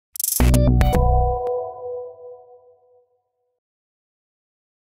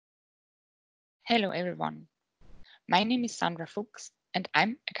Hello everyone, my name is Sandra Fuchs and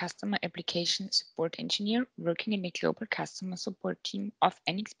I'm a customer application support engineer working in the global customer support team of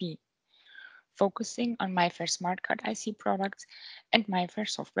NXP, focusing on MIFARE smart card IC products and MIFARE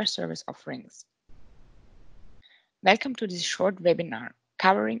software service offerings. Welcome to this short webinar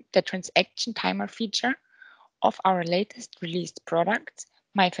covering the transaction timer feature of our latest released products,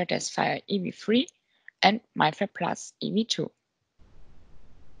 MIFARE DESFire EV3 and MIFARE Plus EV2.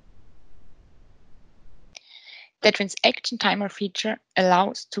 The transaction timer feature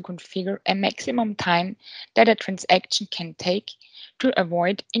allows to configure a maximum time that a transaction can take to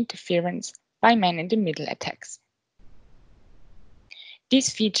avoid interference by man-in-the-middle attacks. This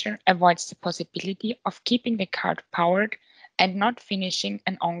feature avoids the possibility of keeping the card powered and not finishing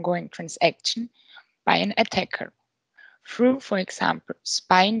an ongoing transaction by an attacker through, for example,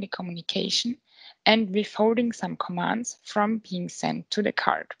 spying the communication and withholding some commands from being sent to the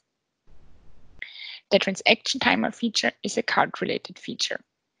card. The transaction timer feature is a card-related feature,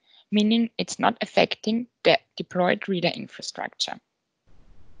 meaning it's not affecting the deployed reader infrastructure.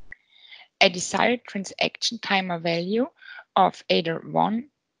 A desired transaction timer value of either 1,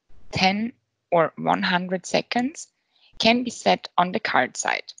 10, or 100 seconds can be set on the card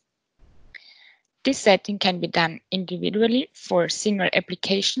side. This setting can be done individually for single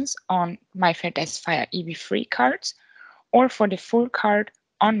applications on MIFARE DESFire EV3 cards or for the full card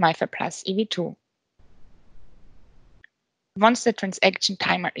on MIFARE Plus EV2. Once the transaction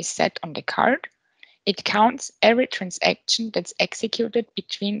timer is set on the card, it counts every transaction that's executed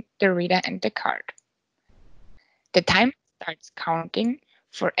between the reader and the card. The timer starts counting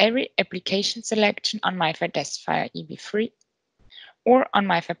for every application selection on MIFARE DESFire EV3, or on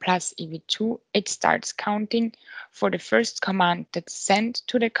MIFARE Plus EV2, it starts counting for the first command that's sent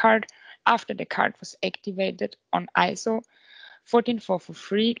to the card after the card was activated on ISO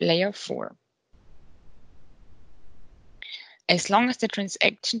 14443 layer 4. As long as the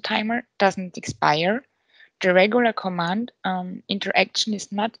transaction timer doesn't expire, the regular command interaction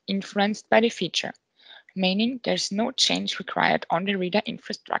is not influenced by the feature, meaning there's no change required on the reader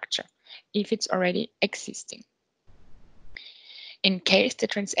infrastructure if it's already existing. In case the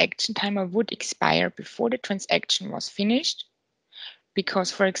transaction timer would expire before the transaction was finished, because,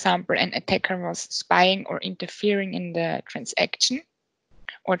 for example, an attacker was spying or interfering in the transaction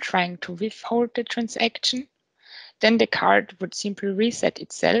or trying to withhold the transaction, then the card would simply reset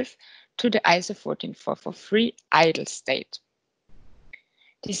itself to the ISO 14443 idle state.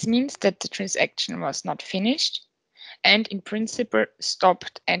 This means that the transaction was not finished and in principle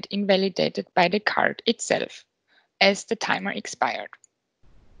stopped and invalidated by the card itself as the timer expired.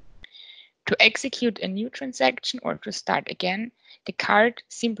 To execute a new transaction or to start again, the card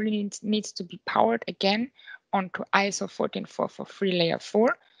simply needs to be powered again onto ISO 14443 layer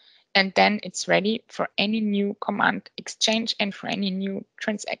 4, and then it's ready for any new command exchange and for any new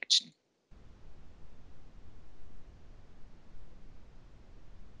transaction.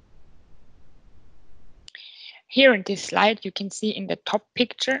 Here in this slide, you can see in the top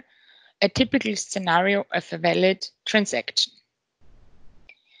picture a typical scenario of a valid transaction.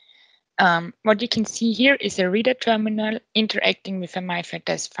 What you can see here is a reader terminal interacting with a MIFARE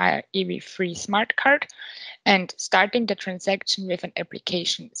DESFire EV3 smart card and starting the transaction with an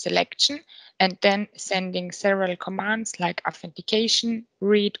application selection and then sending several commands like authentication,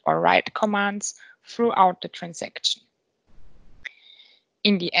 read or write commands throughout the transaction.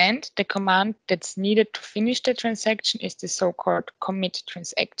 In the end, the command that's needed to finish the transaction is the so-called commit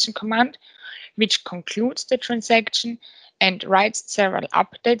transaction command, which concludes the transaction and writes several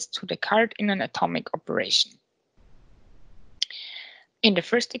updates to the card in an atomic operation. In the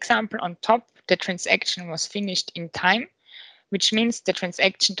first example on top, the transaction was finished in time, which means the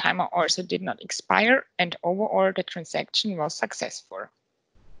transaction timer also did not expire and overall the transaction was successful.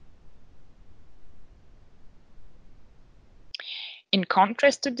 In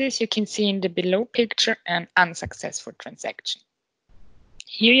contrast to this, you can see in the below picture an unsuccessful transaction.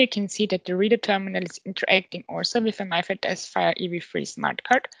 Here you can see that the reader terminal is interacting also with a MIFARE DESFire EV3 smart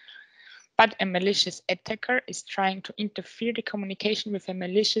card, but a malicious attacker is trying to interfere the communication with a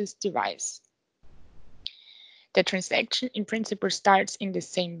malicious device. The transaction in principle starts in the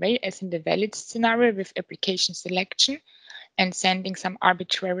same way as in the valid scenario with application selection and sending some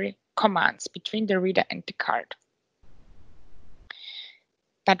arbitrary commands between the reader and the card.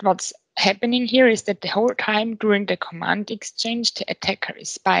 But what's happening here is that the whole time during the command exchange, the attacker is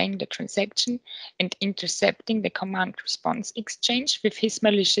spying the transaction and intercepting the command response exchange with his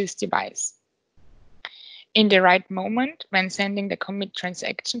malicious device. In the right moment, when sending the commit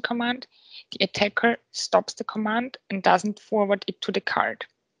transaction command, the attacker stops the command and doesn't forward it to the card.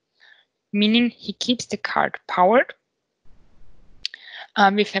 meaning he keeps the card powered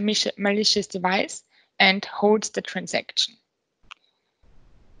with a malicious device and holds the transaction.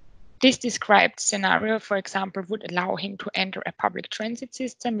 This described scenario, for example, would allow him to enter a public transit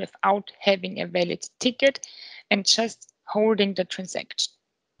system without having a valid ticket and just holding the transaction.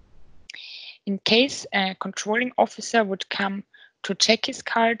 In case a controlling officer would come to check his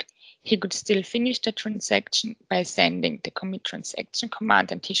card, he could still finish the transaction by sending the commit transaction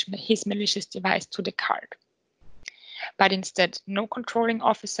command and his malicious device to the card. But instead, no controlling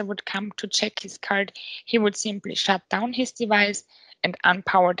officer would come to check his card. He would simply shut down his device and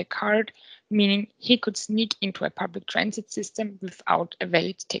unpower the card, meaning he could sneak into a public transit system without a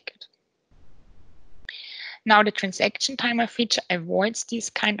valid ticket. Now, the transaction timer feature avoids these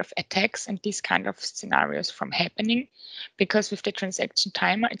kind of attacks and these kind of scenarios from happening, because with the transaction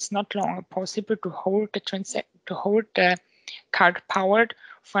timer, it's not longer possible to hold the card powered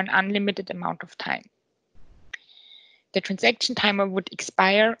for an unlimited amount of time. The transaction timer would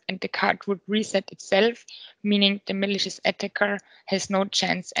expire and the card would reset itself, meaning the malicious attacker has no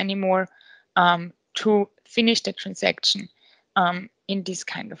chance anymore to finish the transaction in this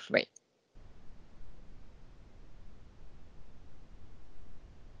kind of way.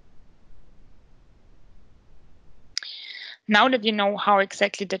 Now that you know how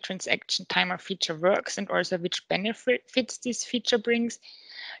exactly the transaction timer feature works and also which benefits this feature brings,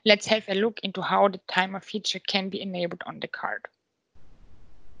 let's have a look into how the timer feature can be enabled on the card.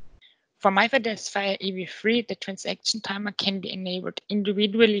 For MIFARE DESFire EV3, the transaction timer can be enabled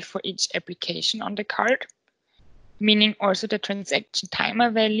individually for each application on the card, meaning also the transaction timer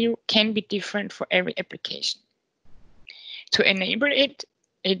value can be different for every application. To enable it,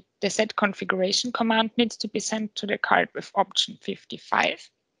 the set configuration command needs to be sent to the card with option 55.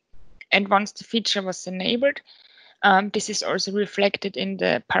 And once the feature was enabled, this is also reflected in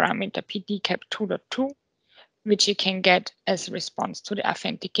the parameter pdcap2.2, which you can get as a response to the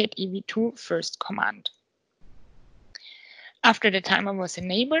authenticate EV2 first command. After the timer was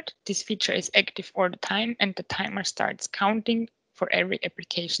enabled, this feature is active all the time and the timer starts counting for every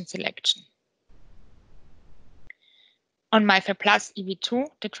application selection. On MIFARE Plus EV2,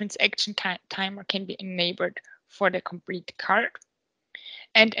 the transaction timer can be enabled for the complete card,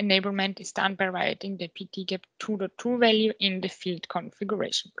 and enablement is done by writing the ptgap2.2 value in the field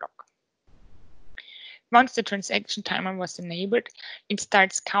configuration block. Once the transaction timer was enabled, it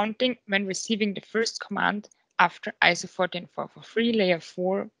starts counting when receiving the first command after ISO 14443 layer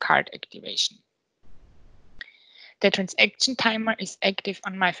 4 card activation. The transaction timer is active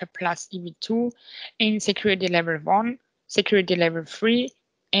on MIFARE Plus EV2 in security level 1, security level 3,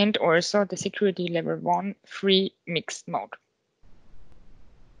 and also the security level 1 free mixed mode.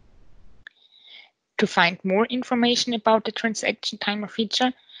 To find more information about the transaction timer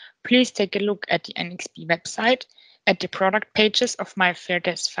feature, please take a look at the NXP website, at the product pages of MIFARE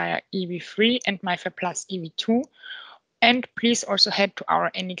DESFire EV3 and MIFARE Plus EV2, and please also head to our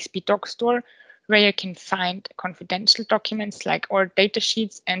NXP doc store, where you can find confidential documents like all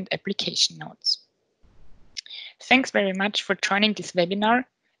datasheets and application notes. Thanks very much for joining this webinar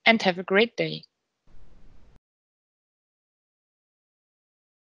and have a great day.